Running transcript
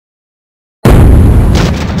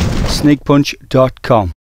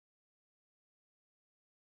snakepunch.com.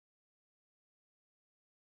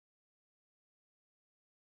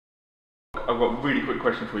 I've got a really quick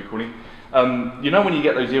question for you, Corny. You know when you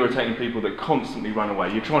get those irritating people that constantly run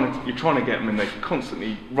away, you're trying to get them and they're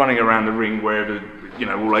constantly running around the ring wherever, you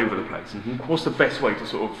know, all over the place. What's the best way to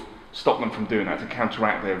sort of stop them from doing that, to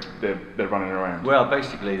counteract their running around? Well,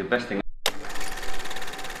 basically the best thing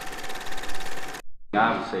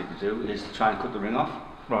I would say to do is to try and cut the ring off.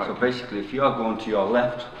 Right. So basically if you're going to your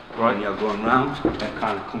left, right, and you're going round, then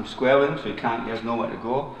kind of come square with him so he has nowhere to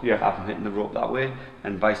go. Yeah. Have him hitting the rope that way,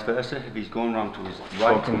 and vice versa. If he's going round to his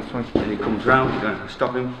right, then he comes round, you're going to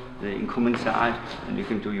stop him, then you can come inside and you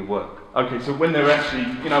can do your work. Okay, so when they're actually,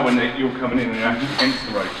 you know, when you're coming in and you're actually against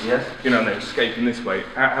the ropes, yes, you know, and they're escaping this way,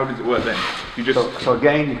 how does it work then? You just so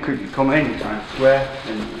again, you come in, you try and square,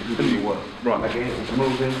 and you do your work. Right. Again, if he's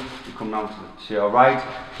moving, you come round to your right,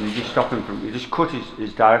 and you just stop him from, you just cut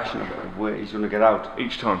his direction of where he's going to get out.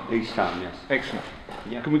 Each time? Each time, yes. Excellent.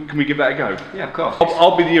 Yeah. Can we give that a go? Yeah, of course.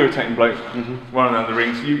 I'll be the irritating bloke running around the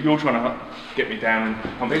ring, so you're trying to get me down and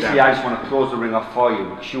pump me down. Basically, I just want to close the ring off for you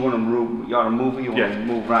because you want to move. You're a mover. You want to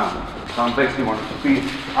move round. So I'm basically want to be.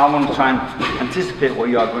 I want to try and anticipate what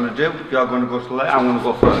you're going to do. If you're going to go to the left, I want to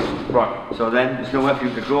go first. Right. So then there's nowhere for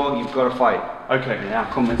you to go. You've got to fight. Okay. And I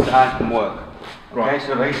come inside and work. Right. Okay.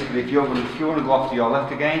 So basically, if you want to go off to your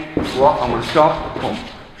left again, go off. I'm going to stop. Come.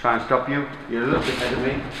 Try and stop you. You're a little bit ahead of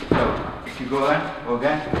me. So if you go there, go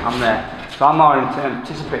again, I'm there. So I'm already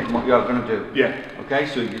anticipating what you're going to do. Yeah. Okay,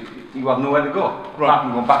 so you have nowhere to go. Right.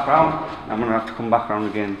 I'm going back round. I'm going to have to come back round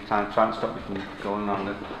again, try and stop you from going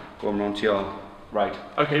on to your right.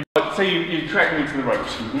 Okay, but say you track me to the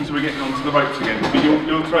ropes, so we're getting onto the ropes again, but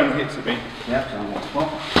you're throwing hits at me. Yeah, so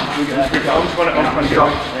we're getting I'm trying to go.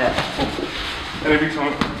 Yeah. And every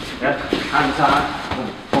time. Yeah, hands high, boom,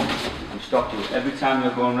 boom. I'm stopped you. Every time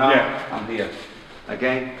you're going round, I'm here.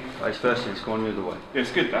 Again, vice versa, it's going the other way. Yeah,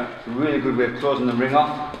 it's good, that. It's a really good way of closing the ring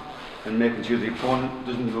off and making sure the opponent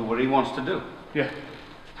doesn't do what he wants to do. Yeah.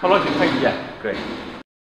 I like it, thank you. Yeah, great.